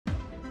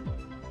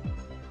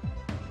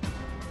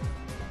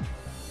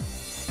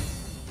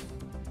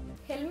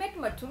Helmet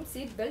மற்றும்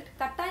seat belt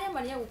கட்டாயம்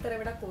அணிய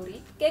உத்தரவிட கோரி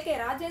கே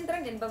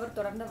ராஜேந்திரன் என்பவர்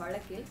தொடர்ந்த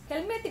வழக்கில்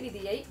ஹெல்மெட்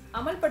விதியை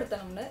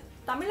அமல்படுத்தணும்னு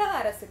தமிழக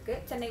அரசுக்கு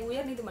சென்னை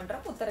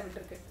உயர்நீதிமன்றம்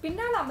உத்தரவிட்டிருக்கு.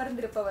 பின்னால்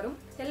அமர்ந்திருப்பவரும்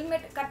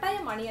ஹெல்மெட்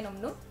கட்டாயம்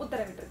அணியணும்னு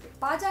உத்தரவிட்டிருக்கு.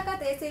 பாஜக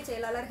தேசிய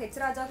செயலாளர்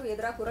ஹெச் ராஜாவுக்கு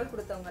எதிராக குரல்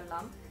கொடுத்தவங்க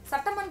எல்லாம்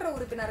சட்டமன்ற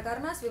உறுப்பினர்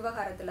கருணாஸ்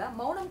விவகாரத்துல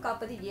மௌனம்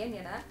காப்பது ஏன்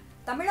என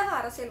தமிழக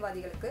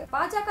அரசியல்வாதிகளுக்கு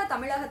பாஜக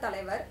தமிழக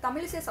தலைவர்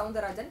தமிழிசை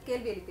சவுந்தரராஜன்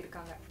கேள்வி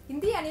எழுப்பியிருக்காங்க.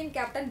 இந்திய அணியின்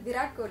கேப்டன்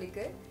விராட்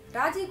கோலிக்கு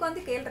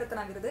ராஜீவ்காந்தி கேல்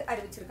ரத்னா விருது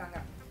அறிவிச்சிருக்காங்க.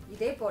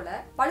 இதே போல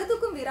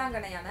பளுதூக்கும்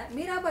வீராங்கனையான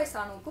மீராபாய்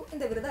சானுவுக்கும்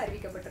இந்த விருது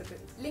அறிவிக்கப்பட்டிருக்கு.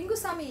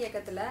 லிங்குசாமி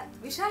இயக்கத்துல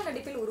விஷால்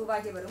நடிப்பில்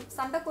உருவாகி வரும்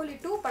சண்டக்கோழி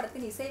 2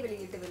 படத்தின் இசை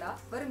வெளியீட்டு விழா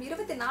வரும்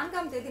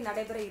 24ஆம் தேதி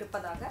நடைபெற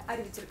இருப்பதாக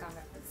அறிவிச்சிருக்காங்க.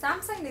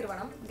 சாம்சங்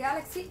நிறுவனம்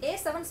கேலக்ஸி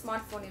A7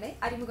 ஸ்மார்ட் போனினை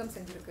அறிமுகம்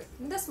செஞ்சிருக்கு.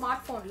 இந்த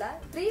ஸ்மார்ட் போன்ல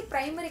 3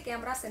 பிரைமரி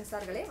கேமரா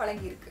சென்சார்களை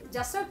வழங்கி இருக்கு.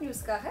 Just out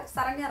நியூஸ்க்காக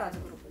Saranya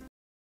Rajguru.